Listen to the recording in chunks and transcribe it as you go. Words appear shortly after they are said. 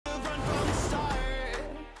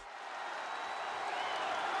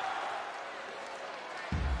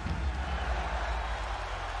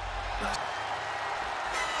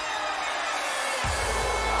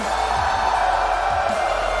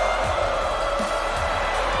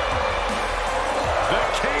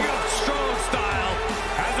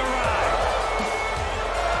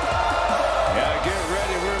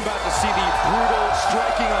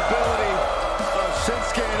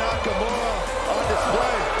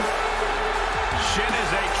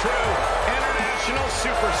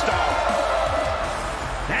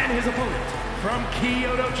his opponent from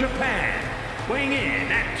Kyoto, Japan, weighing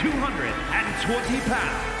in at 220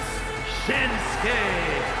 pounds, Shinsuke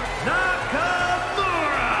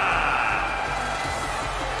Nakamura.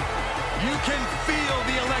 You can feel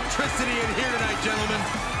the electricity in here tonight, gentlemen.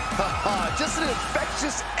 Just an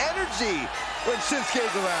infectious energy when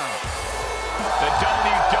Shinsuke's around. The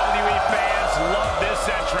WWE fans love this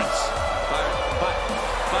entrance. Byron, what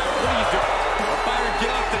are you doing? Byron,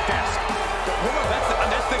 get off the desk. Hold on,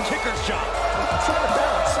 that's the kicker's job. Try to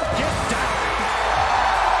bounce. Get down.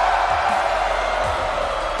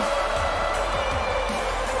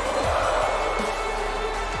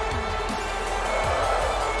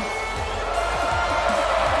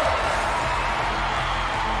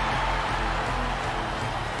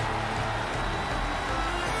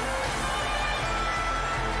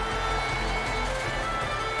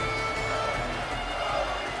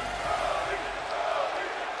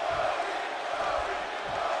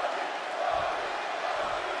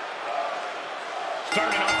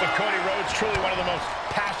 Starting off with Cody Rhodes, truly one of the most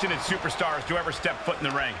passionate superstars to ever step foot in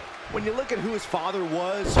the ring. When you look at who his father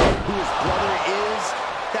was, who his brother is,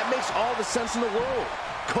 that makes all the sense in the world.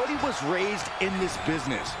 Cody was raised in this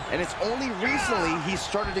business, and it's only recently he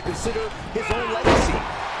started to consider his own legacy.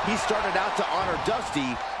 He started out to honor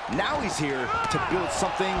Dusty. Now he's here to build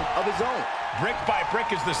something of his own. Brick by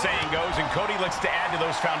brick, as the saying goes, and Cody looks to add to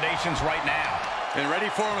those foundations right now. And ready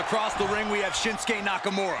for him across the ring, we have Shinsuke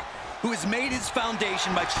Nakamura, who has made his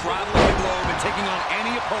foundation by traveling the globe and taking on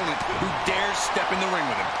any opponent who dares step in the ring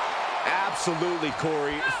with him. Absolutely,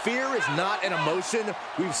 Corey. Fear is not an emotion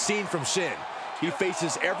we've seen from Shin. He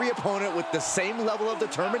faces every opponent with the same level of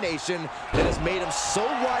determination that has made him so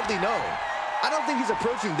widely known. I don't think he's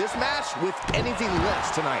approaching this match with anything less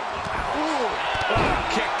tonight. Ooh. Oh,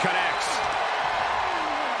 kick connects.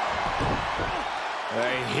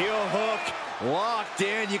 A heel hook locked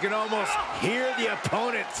in. You can almost hear the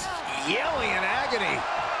opponents yelling in agony.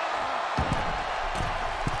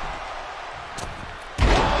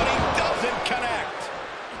 But he doesn't connect.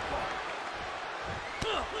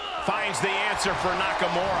 Finds the answer for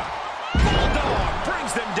Nakamura. Bulldog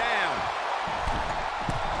brings them down.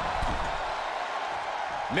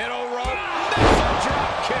 Middle rope. Missile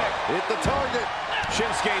drop kick. Hit the target.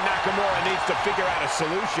 Shinsuke Nakamura needs to figure out a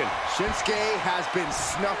solution. Shinsuke has been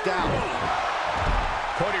snuffed out.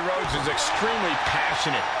 Cody Rhodes is extremely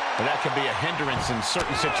passionate, but that could be a hindrance in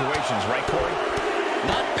certain situations, right, Corey?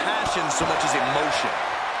 Not passion so much as emotion.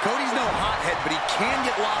 Cody's no hothead, but he can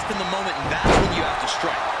get lost in the moment, and that's when you have to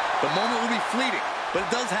strike. The moment will be fleeting, but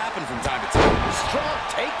it does happen from time to time. Strong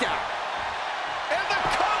takedown. And the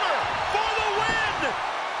cover for the win!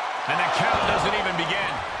 And the count doesn't even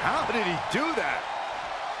begin. How did he do that?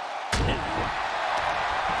 With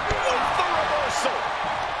the reversal.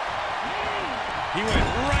 He went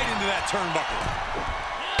right into that turnbuckle.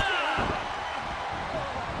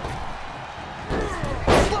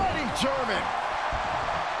 Sliding German.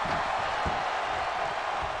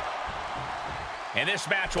 And this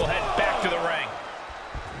match will head back to the ring.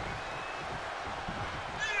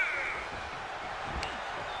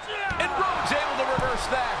 And Rhodes able to reverse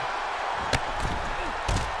that.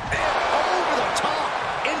 And over the top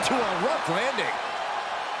into a rough landing.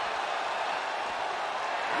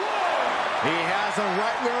 He has him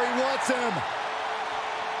right where he wants him.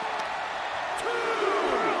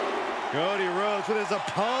 Cody Rhodes with his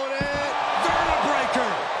opponent.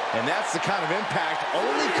 Vertebreaker. And that's the kind of impact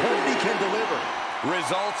only Cody can deliver.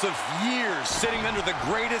 Results of years sitting under the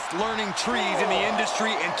greatest learning trees in the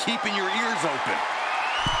industry and keeping your ears open.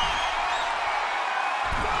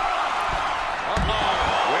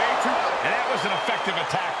 And that was an effective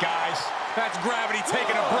attack, guys. That's gravity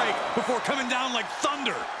taking a break before coming down like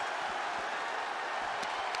thunder.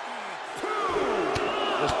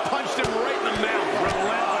 Just punched him right in the mouth.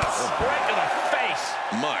 Relentless. Right to the face.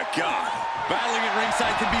 My God. Battling at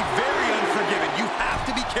ringside can be very unforgiving. You have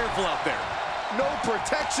to be careful out there. No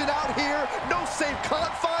protection out here. No safe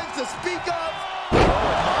confines to speak of. Oh,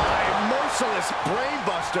 my. Merciless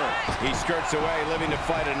brainbuster. He skirts away, living to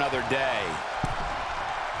fight another day.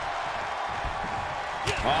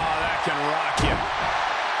 Oh, that can rock you.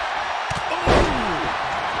 Ooh.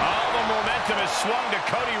 All the momentum is swung to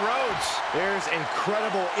Cody Rhodes. There's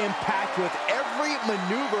incredible impact with every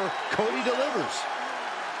maneuver Cody delivers.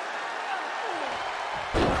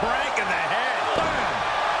 Crank in the head. Bam.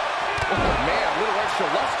 Oh, man, a little extra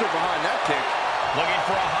luster behind that kick. Looking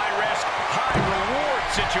for a high-risk, high-reward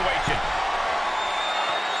situation.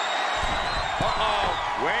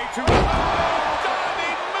 Uh-oh. Way too...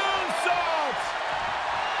 Diving moonsault!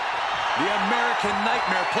 The American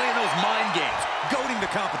Nightmare playing those mind games, goading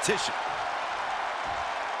the competition.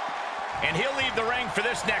 And he'll leave the ring for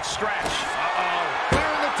this next stretch. Uh-oh.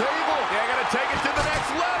 Clearing the table. They're going to take it to the next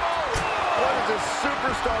level. What is this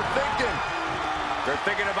superstar thinking? They're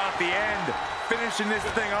thinking about the end, finishing this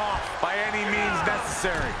thing off by any means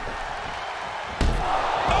necessary.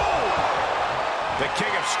 Oh! The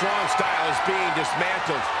king of strong style is being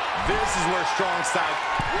dismantled. This is where strong style...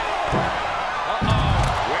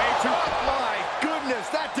 Way too... Oh, my goodness,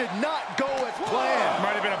 that did not go as planned.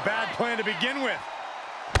 Might have been a bad plan to begin with.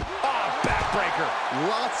 Backbreaker.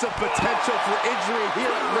 Lots of potential for injury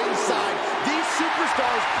here at ringside. These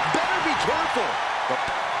superstars better be careful.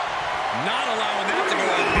 Not allowing that to go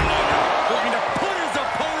on any longer. Looking to put his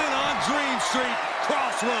opponent on Dream Street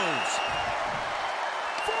Crossroads.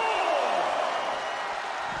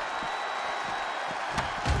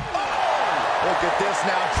 Look at this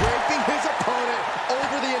now, draping his opponent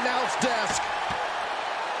over the announce desk.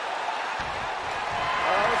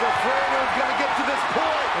 I was afraid it was going to get to this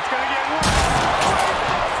point. It's going to get worse.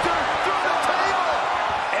 Buster through the table.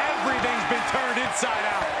 Everything's been turned inside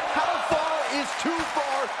out. How far is too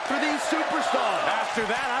far for these superstars? After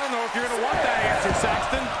that, I don't know if you're going to want that answer,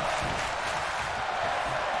 Saxton.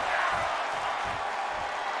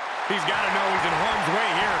 He's got to know he's in harm's way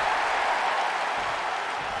here.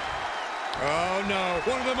 Oh, no.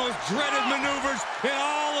 One of the most dreaded maneuvers in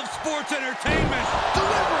all of sports entertainment.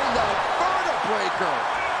 Delivering the vertebraker.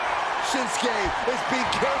 Shinsuke is being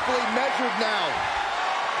carefully measured now.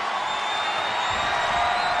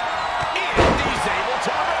 And he's able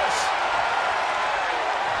to miss.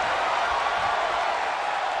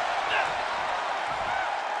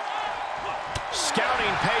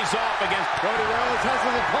 Scouting pays off against Cody Rhodes has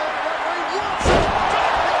his opponent where he wants it.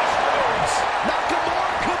 Rhodes.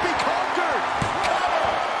 Nakamura could be conquered.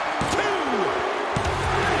 Cover. 2.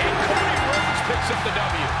 And Cody Rhodes picks up the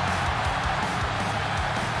W.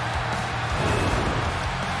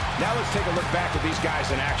 Now let's take a look back at these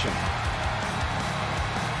guys in action.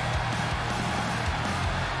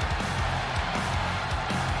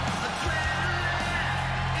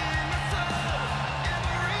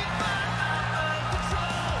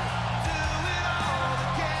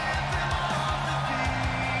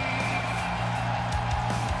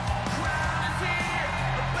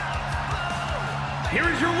 Here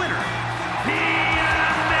is your winner, the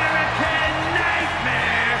American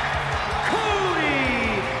Nightmare,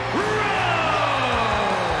 Cody Rhodes!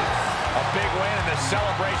 A big win and the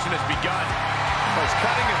celebration has begun. As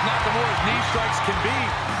cutting as Nakamura's knee strikes can be,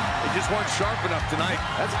 they just weren't sharp enough tonight.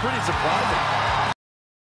 That's pretty surprising.